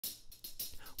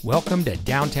Welcome to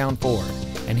Downtown Ford,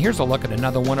 and here's a look at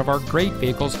another one of our great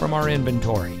vehicles from our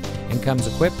inventory, and comes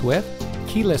equipped with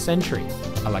keyless entry,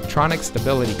 electronic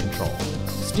stability control,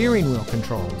 steering wheel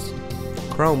controls,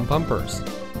 chrome bumpers,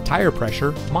 tire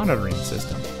pressure monitoring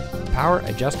system, power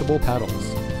adjustable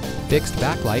pedals, fixed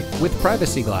backlight with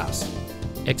privacy glass,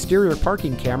 exterior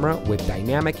parking camera with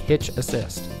dynamic hitch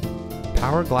assist,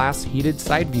 power glass heated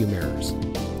side view mirrors,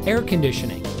 air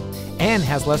conditioning, and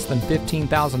has less than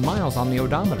 15,000 miles on the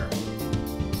odometer.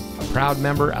 A proud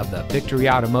member of the Victory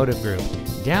Automotive Group,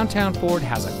 Downtown Ford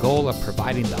has a goal of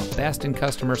providing the best in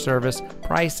customer service,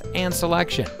 price, and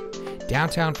selection.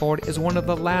 Downtown Ford is one of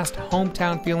the last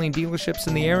hometown feeling dealerships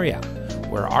in the area,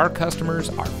 where our customers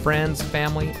are friends,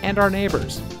 family, and our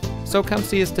neighbors. So come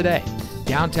see us today.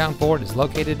 Downtown Ford is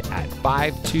located at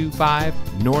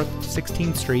 525 North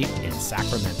 16th Street in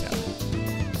Sacramento.